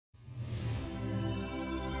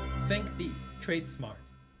Think deep, trade smart.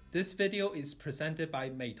 This video is presented by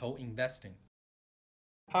Meitou Investing.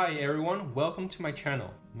 Hi everyone, welcome to my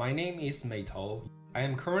channel. My name is Meitou. I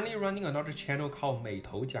am currently running another channel called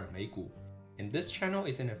Meitou 讲美股, and this channel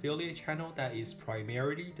is an affiliate channel that is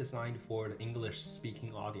primarily designed for the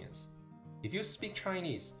English-speaking audience. If you speak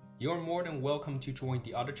Chinese, you are more than welcome to join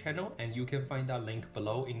the other channel, and you can find that link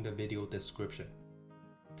below in the video description.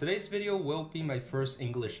 Today's video will be my first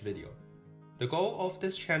English video. The goal of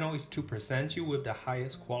this channel is to present you with the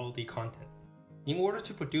highest quality content. In order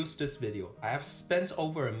to produce this video, I have spent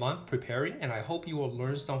over a month preparing, and I hope you will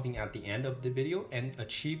learn something at the end of the video and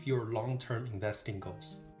achieve your long-term investing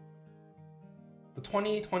goals. The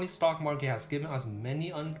 2020 stock market has given us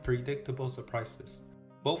many unpredictable surprises,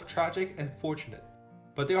 both tragic and fortunate,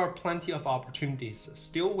 but there are plenty of opportunities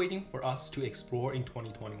still waiting for us to explore in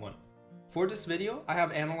 2021. For this video, I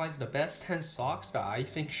have analyzed the best 10 stocks that I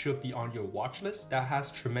think should be on your watch list that has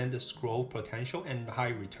tremendous growth potential and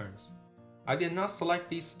high returns. I did not select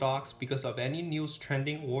these stocks because of any news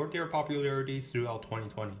trending or their popularity throughout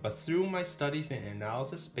 2020, but through my studies and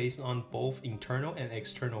analysis based on both internal and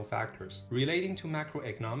external factors relating to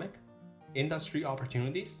macroeconomic, industry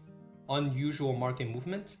opportunities, unusual market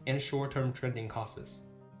movements, and short-term trending causes.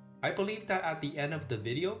 I believe that at the end of the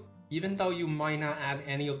video, even though you might not add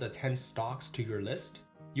any of the 10 stocks to your list,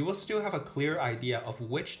 you will still have a clear idea of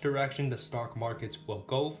which direction the stock markets will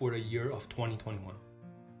go for the year of 2021.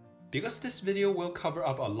 Because this video will cover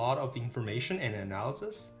up a lot of information and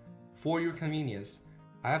analysis, for your convenience,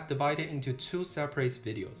 I have divided into two separate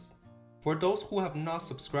videos. For those who have not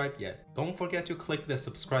subscribed yet, don't forget to click the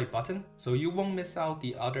subscribe button so you won't miss out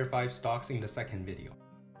the other 5 stocks in the second video.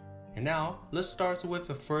 And now, let's start with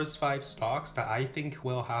the first 5 stocks that I think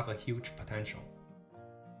will have a huge potential.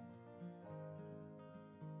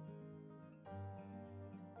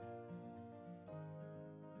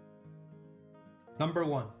 Number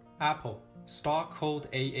 1. Apple, stock code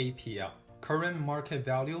AAPL, current market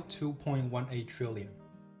value 2.18 trillion.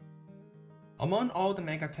 Among all the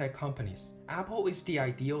megatech companies, Apple is the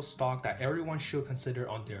ideal stock that everyone should consider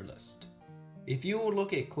on their list. If you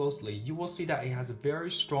look at it closely, you will see that it has a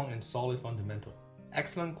very strong and solid fundamental,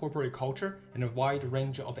 excellent corporate culture, and a wide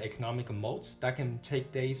range of economic moats that can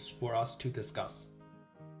take days for us to discuss.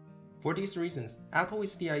 For these reasons, Apple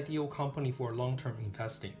is the ideal company for long-term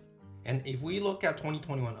investing. And if we look at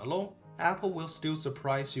 2021 alone, Apple will still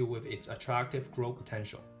surprise you with its attractive growth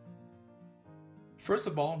potential. First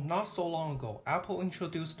of all, not so long ago, Apple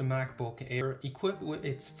introduced the MacBook Air equipped with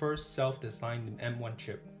its first self-designed M1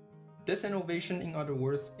 chip. This innovation, in other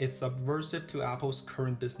words, is subversive to Apple's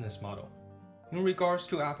current business model. In regards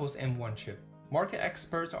to Apple's M1 chip, market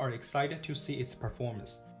experts are excited to see its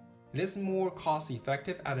performance. It is more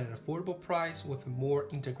cost-effective at an affordable price with more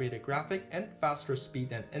integrated graphic and faster speed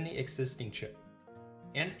than any existing chip.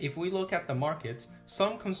 And if we look at the market,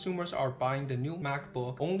 some consumers are buying the new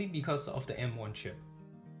MacBook only because of the M1 chip.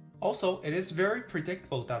 Also, it is very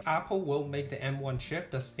predictable that Apple will make the M1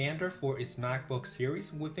 chip the standard for its MacBook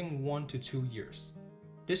series within 1 to 2 years.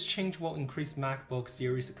 This change will increase MacBook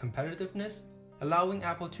series competitiveness, allowing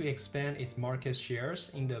Apple to expand its market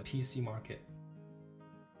shares in the PC market.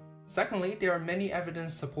 Secondly, there are many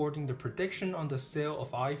evidence supporting the prediction on the sale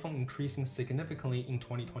of iPhone increasing significantly in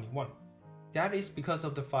 2021. That is because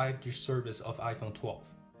of the 5G service of iPhone 12.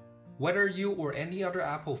 Whether you or any other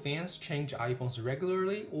Apple fans change iPhones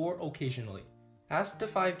regularly or occasionally, as the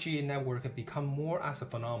 5G network becomes more as a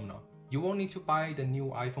phenomenon, you will need to buy the new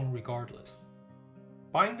iPhone regardless.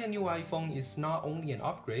 Buying the new iPhone is not only an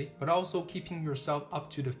upgrade, but also keeping yourself up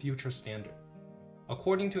to the future standard.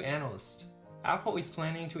 According to analysts, Apple is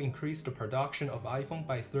planning to increase the production of iPhone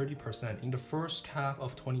by 30% in the first half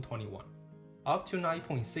of 2021, up to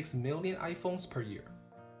 9.6 million iPhones per year.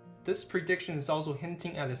 This prediction is also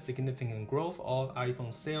hinting at a significant growth of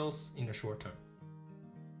iPhone sales in the short term.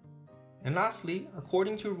 And lastly,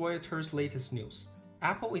 according to Reuters' latest news,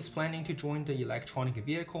 Apple is planning to join the electronic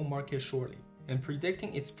vehicle market shortly, and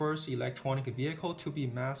predicting its first electronic vehicle to be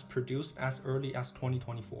mass-produced as early as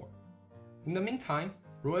 2024. In the meantime,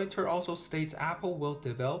 Reuters also states Apple will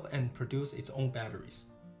develop and produce its own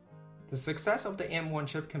batteries. The success of the M1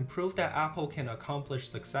 chip can prove that Apple can accomplish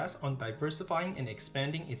success on diversifying and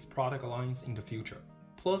expanding its product lines in the future.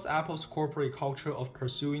 Plus, Apple's corporate culture of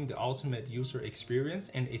pursuing the ultimate user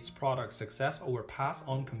experience and its product success will pass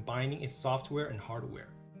on combining its software and hardware.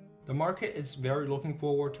 The market is very looking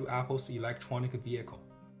forward to Apple's electronic vehicle.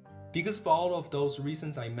 Because of all of those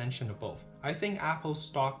reasons I mentioned above, I think Apple's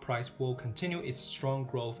stock price will continue its strong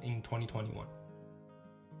growth in 2021.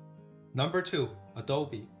 Number 2.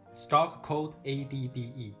 Adobe, stock code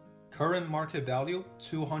ADBE, Current market value,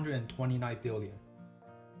 $229 billion.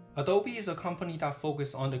 Adobe is a company that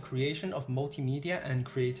focuses on the creation of multimedia and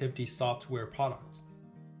creativity software products.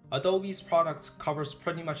 Adobe's products covers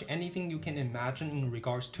pretty much anything you can imagine in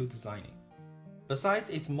regards to designing. Besides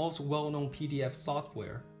its most well-known PDF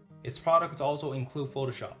software, its products also include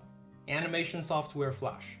Photoshop, animation software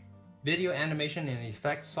Flash, video animation and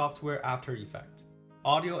effect software After Effects,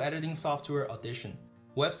 audio editing software Audition,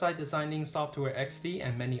 website designing software XD,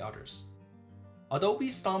 and many others.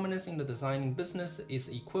 Adobe's dominance in the designing business is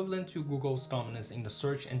equivalent to Google's dominance in the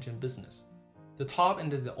search engine business, the top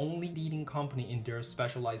and the only leading company in their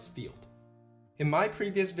specialized field. In my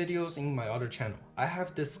previous videos in my other channel, I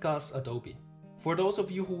have discussed Adobe. For those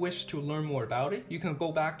of you who wish to learn more about it, you can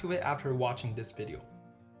go back to it after watching this video.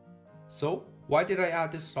 So, why did I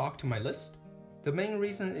add this stock to my list? The main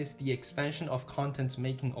reason is the expansion of content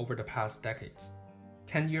making over the past decades.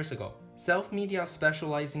 10 years ago, self-media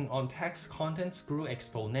specializing on text contents grew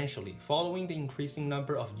exponentially following the increasing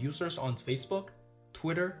number of users on Facebook,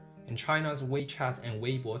 Twitter, and China's WeChat and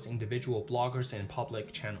Weibo's individual bloggers and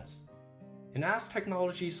public channels. And as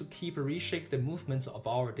technologies keep reshaping the movements of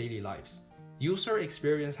our daily lives, user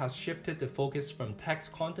experience has shifted the focus from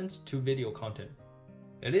text content to video content.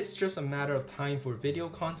 It is just a matter of time for video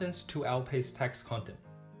content to outpace text content,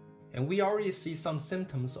 and we already see some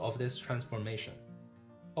symptoms of this transformation.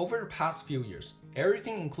 Over the past few years,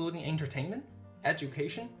 everything including entertainment,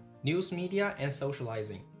 education, news media, and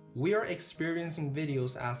socializing, we are experiencing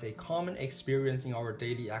videos as a common experience in our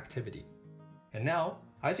daily activity. And now,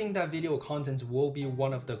 I think that video content will be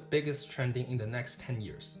one of the biggest trending in the next 10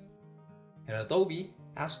 years. And Adobe,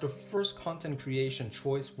 as the first content creation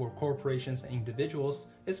choice for corporations and individuals,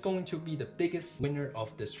 is going to be the biggest winner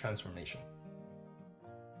of this transformation.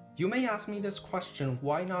 You may ask me this question,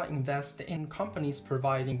 why not invest in companies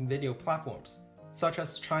providing video platforms, such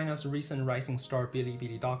as China's recent rising star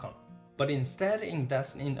Bilibili.com, but instead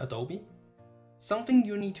invest in Adobe? Something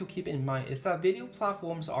you need to keep in mind is that video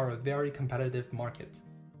platforms are a very competitive market,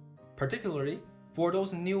 particularly for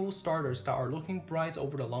those new starters that are looking bright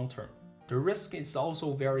over the long term. The risk is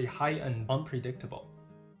also very high and unpredictable.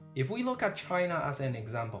 If we look at China as an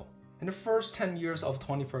example, in the first 10 years of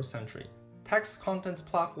 21st century, text content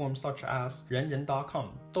platforms such as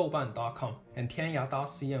Renren.com, Douban.com, and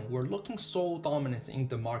Tianya.cn were looking so dominant in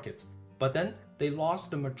the market, but then they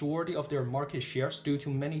lost the majority of their market shares due to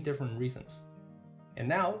many different reasons. And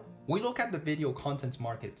now, we look at the video content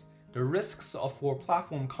market. The risks for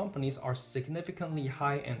platform companies are significantly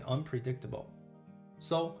high and unpredictable.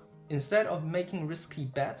 So, instead of making risky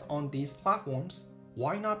bets on these platforms,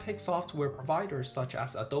 why not pick software providers such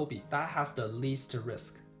as Adobe that has the least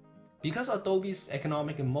risk? Because Adobe's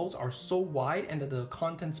economic moats are so wide and the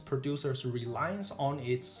content producer's reliance on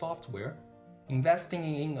its software, investing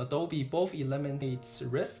in Adobe both eliminates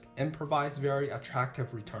risk and provides very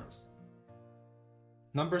attractive returns.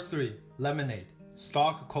 Number 3. Lemonade,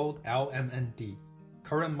 stock code LMND.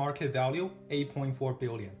 Current market value, $8.4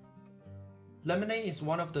 billion. Lemonade is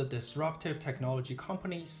one of the disruptive technology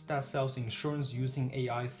companies that sells insurance using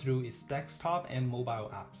AI through its desktop and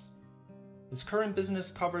mobile apps. Its current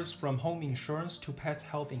business covers from home insurance to pet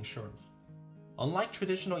health insurance. Unlike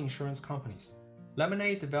traditional insurance companies,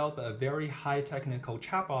 Lemonade developed a very high technical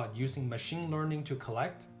chatbot using machine learning to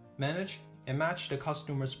collect, manage, and match the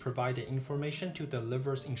customer's provided information to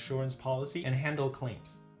deliver insurance policy and handle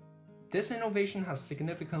claims. This innovation has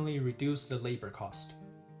significantly reduced the labor cost.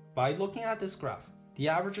 By looking at this graph, the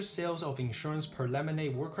average sales of insurance per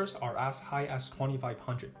Lemonade workers are as high as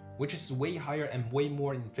 2,500, which is way higher and way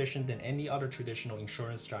more efficient than any other traditional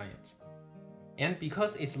insurance giant. And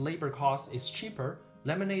because its labor cost is cheaper,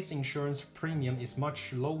 Lemonade's insurance premium is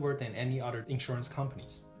much lower than any other insurance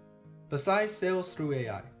companies. Besides sales through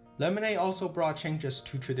AI, Lemonade also brought changes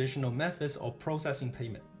to traditional methods of processing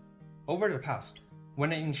payment. Over the past,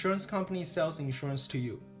 when an insurance company sells insurance to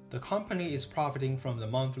you, the company is profiting from the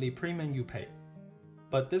monthly premium you pay.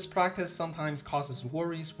 But this practice sometimes causes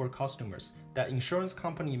worries for customers that insurance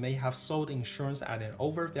company may have sold insurance at an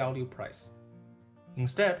overvalued price.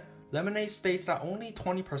 Instead, Lemonade states that only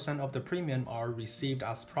 20% of the premium are received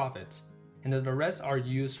as profits, and that the rest are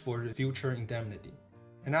used for future indemnity.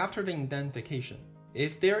 And after the indemnification,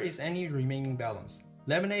 if there is any remaining balance,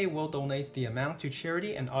 Lemonade will donate the amount to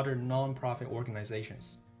charity and other non-profit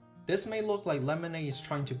organizations. This may look like Lemonade is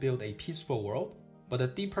trying to build a peaceful world, but the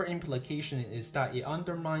deeper implication is that it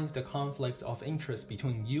undermines the conflict of interest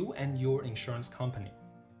between you and your insurance company.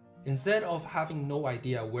 Instead of having no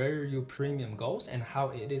idea where your premium goes and how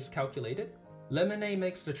it is calculated, Lemonade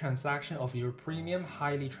makes the transaction of your premium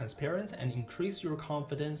highly transparent and increase your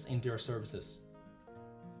confidence in their services.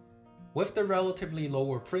 With the relatively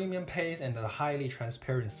lower premium pays and a highly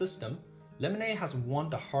transparent system, Lemonade has won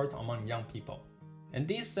the heart among young people. And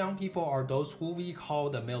these young people are those who we call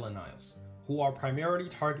the millennials, who are primarily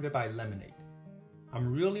targeted by Lemonade.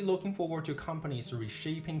 I'm really looking forward to companies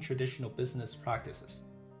reshaping traditional business practices,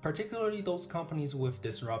 particularly those companies with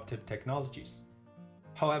disruptive technologies.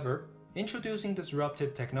 However, introducing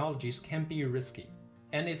disruptive technologies can be risky,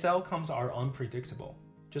 and its outcomes are unpredictable,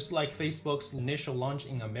 just like Facebook's initial launch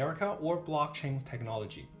in America or blockchain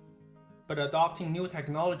technology. But adopting new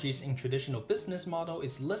technologies in traditional business model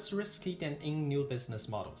is less risky than in new business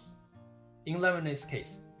models. In Lemonade's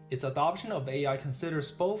case, its adoption of AI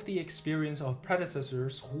considers both the experience of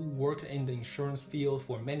predecessors who worked in the insurance field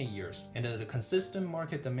for many years and the consistent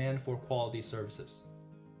market demand for quality services.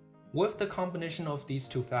 With the combination of these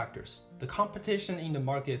two factors, the competition in the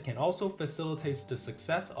market can also facilitate the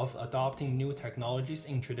success of adopting new technologies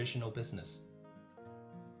in traditional business.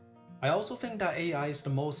 I also think that AI is the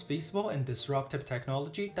most feasible and disruptive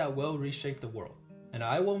technology that will reshape the world, and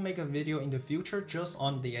I will make a video in the future just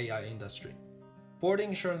on the AI industry. For the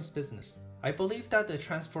insurance business, I believe that the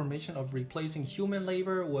transformation of replacing human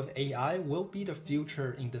labor with AI will be the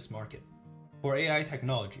future in this market. For AI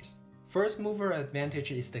technologies, first mover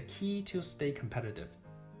advantage is the key to stay competitive.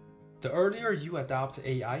 The earlier you adopt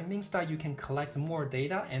AI means that you can collect more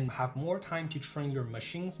data and have more time to train your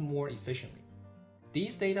machines more efficiently.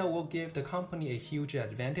 These data will give the company a huge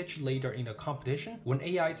advantage later in the competition when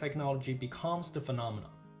AI technology becomes the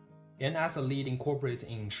phenomenon. And as a leading corporate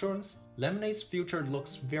in insurance, Lemonade's future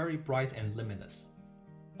looks very bright and limitless.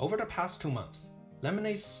 Over the past 2 months,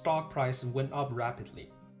 Lemonade's stock price went up rapidly,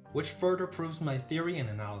 which further proves my theory and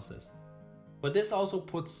analysis. But this also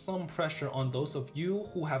puts some pressure on those of you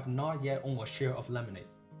who have not yet owned a share of Lemonade.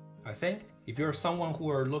 I think if you're someone who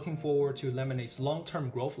are looking forward to Lemonade's long-term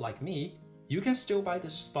growth like me, you can still buy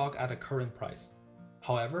this stock at a current price.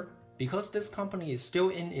 However, because this company is still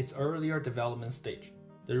in its earlier development stage,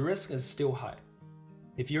 the risk is still high.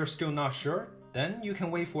 If you're still not sure, then you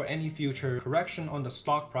can wait for any future correction on the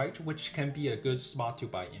stock price, which can be a good spot to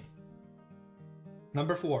buy in.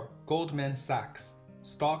 Number 4. Goldman Sachs,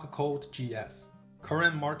 stock code GS,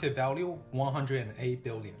 current market value $108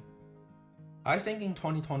 billion. I think in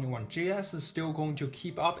 2021, GS is still going to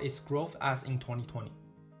keep up its growth as in 2020.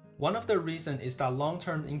 One of the reasons is that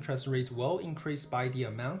long-term interest rates will increase by the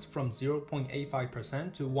amount from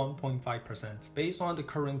 0.85% to 1.5% based on the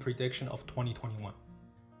current prediction of 2021.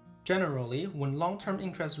 Generally, when long-term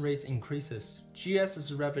interest rates increases,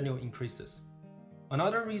 GS's revenue increases.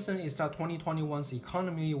 Another reason is that 2021's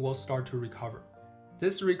economy will start to recover.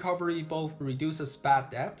 This recovery both reduces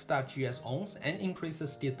bad debt that GS owns and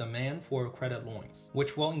increases the demand for credit loans,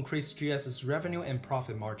 which will increase GS's revenue and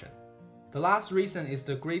profit margin. The last reason is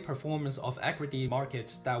the great performance of equity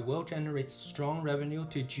markets that will generate strong revenue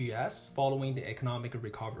to GS following the economic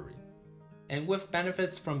recovery. And with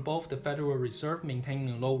benefits from both the Federal Reserve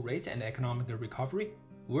maintaining low rates and economic recovery,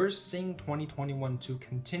 we're seeing 2021 to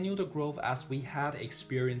continue the growth as we had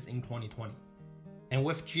experienced in 2020. And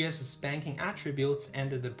with GS's banking attributes and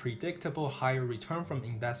the predictable higher return from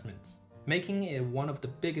investments, making it one of the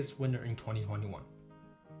biggest winners in 2021.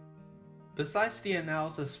 Besides the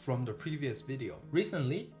analysis from the previous video,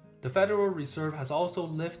 recently, the Federal Reserve has also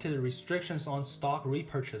lifted restrictions on stock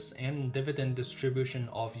repurchase and dividend distribution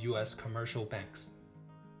of US commercial banks.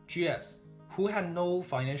 GS, who had no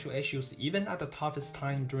financial issues even at the toughest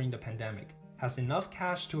time during the pandemic, has enough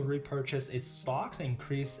cash to repurchase its stocks and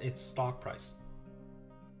increase its stock price.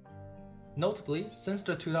 Notably, since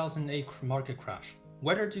the 2008 market crash,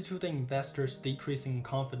 whether due to the investors' decreasing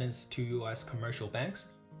confidence to US commercial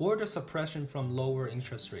banks, or the suppression from lower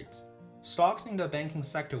interest rates, stocks in the banking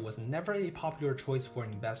sector was never a popular choice for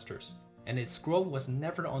investors, and its growth was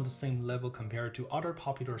never on the same level compared to other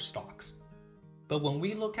popular stocks. But when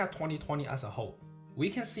we look at 2020 as a whole, we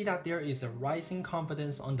can see that there is a rising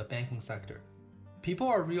confidence on the banking sector. People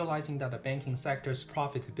are realizing that the banking sector's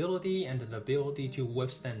profitability and the ability to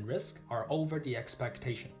withstand risk are over the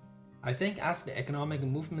expectation. I think as the economic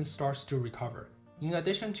movement starts to recover, in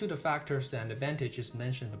addition to the factors and advantages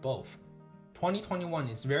mentioned above, 2021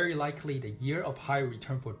 is very likely the year of high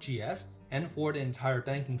return for GS and for the entire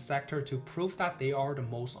banking sector to prove that they are the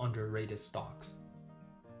most underrated stocks.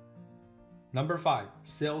 Number 5.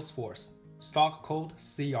 Salesforce, stock code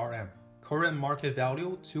CRM, current market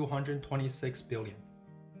value $226 billion.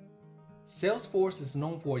 Salesforce is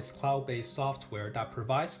known for its cloud-based software that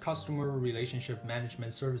provides customer relationship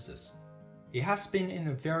management services. It has been in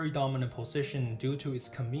a very dominant position due to its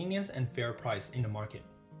convenience and fair price in the market.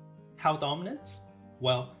 How dominant?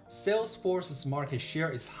 Well, Salesforce's market share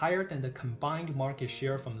is higher than the combined market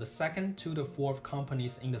share from the second to the fourth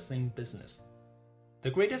companies in the same business. The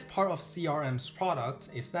greatest part of CRM's product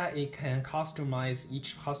is that it can customize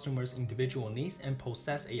each customer's individual needs and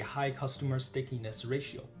possess a high customer stickiness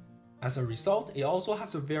ratio. As a result, it also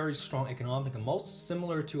has a very strong economic moat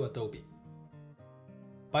similar to Adobe.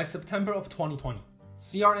 By September of 2020,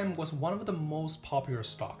 CRM was one of the most popular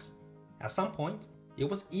stocks. At some point, it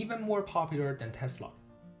was even more popular than Tesla.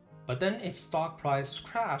 But then its stock price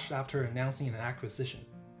crashed after announcing an acquisition.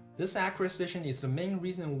 This acquisition is the main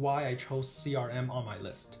reason why I chose CRM on my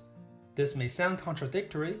list. This may sound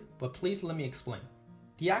contradictory, but please let me explain.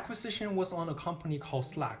 The acquisition was on a company called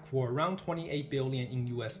Slack for around $28 billion in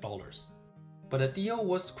US dollars. But the deal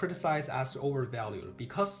was criticized as overvalued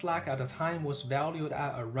because Slack at the time was valued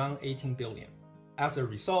at around $18 billion. As a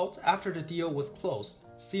result, after the deal was closed,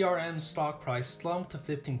 CRM's stock price slumped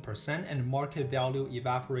 15% and market value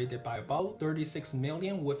evaporated by about $36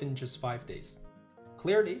 million within just 5 days.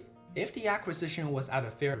 Clearly, if the acquisition was at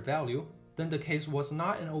a fair value, then the case was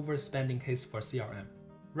not an overspending case for CRM,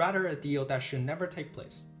 rather a deal that should never take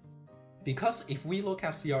place. Because if we look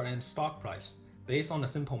at CRM's stock price, based on the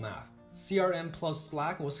simple math, CRM plus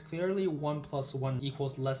Slack was clearly 1 + 1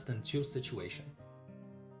 equals less than 2 situation.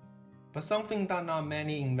 But something that not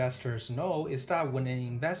many investors know is that when an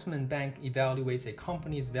investment bank evaluates a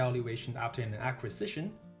company's valuation after an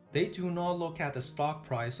acquisition, they do not look at the stock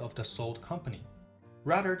price of the sold company.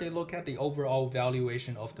 Rather, they look at the overall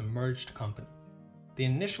valuation of the merged company. The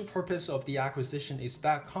initial purpose of the acquisition is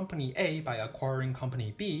that Company A, by acquiring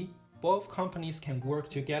Company B, both companies can work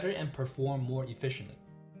together and perform more efficiently.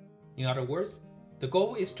 In other words, the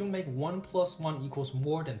goal is to make 1 + 1 equals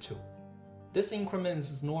more than 2. This increment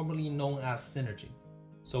is normally known as synergy.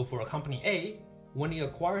 So for a Company A, when it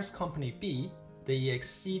acquires Company B, the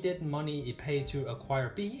exceeded money it paid to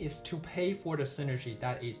acquire B is to pay for the synergy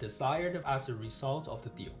that it desired as a result of the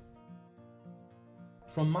deal.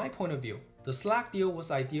 From my point of view, the Slack deal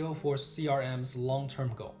was ideal for CRM's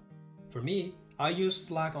long-term goal. For me, I use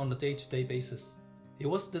Slack on a day-to-day basis. It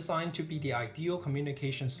was designed to be the ideal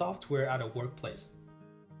communication software at a workplace.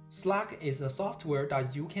 Slack is a software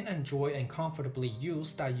that you can enjoy and comfortably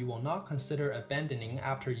use that you will not consider abandoning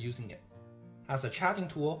after using it. As a chatting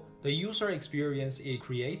tool, the user experience it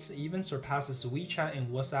creates even surpasses WeChat and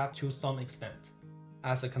WhatsApp to some extent.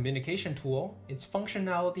 As a communication tool, its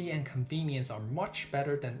functionality and convenience are much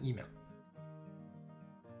better than email.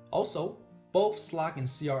 Also, both Slack and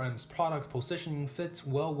CRM's product positioning fits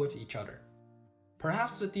well with each other.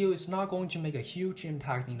 Perhaps the deal is not going to make a huge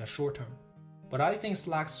impact in the short term, but I think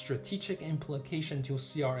Slack's strategic implication to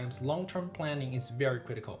CRM's long-term planning is very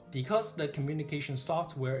critical because the communication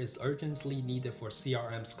software is urgently needed for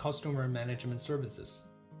CRM's customer management services.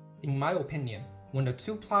 In my opinion, when the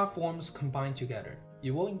two platforms combine together,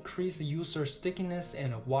 it will increase user stickiness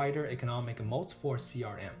and a wider economic moat for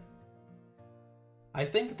CRM. I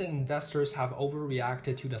think the investors have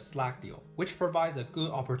overreacted to the Slack deal, which provides a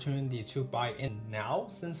good opportunity to buy in now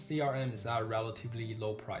since CRM is at a relatively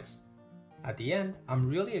low price. At the end, I'm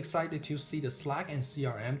really excited to see the Slack and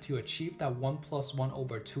CRM to achieve that 1 +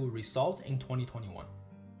 1/2 result in 2021.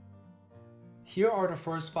 Here are the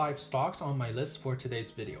first 5 stocks on my list for today's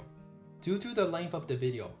video. Due to the length of the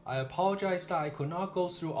video, I apologize that I could not go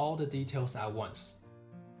through all the details at once.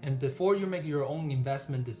 And before you make your own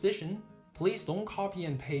investment decision, please don't copy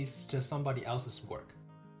and paste somebody else's work.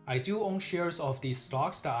 I do own shares of these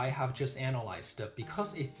stocks that I have just analyzed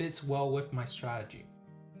because it fits well with my strategy.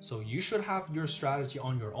 So you should have your strategy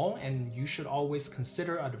on your own, and you should always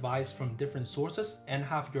consider advice from different sources and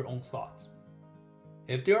have your own thoughts.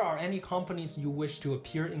 If there are any companies you wish to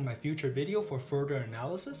appear in my future video for further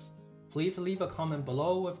analysis, please leave a comment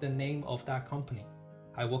below with the name of that company.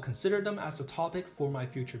 I will consider them as a topic for my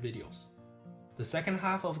future videos. The second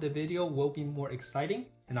half of the video will be more exciting,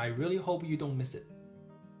 and I really hope you don't miss it.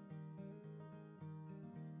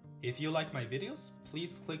 If you like my videos,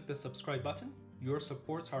 please click the subscribe button. Your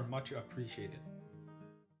supports are much appreciated.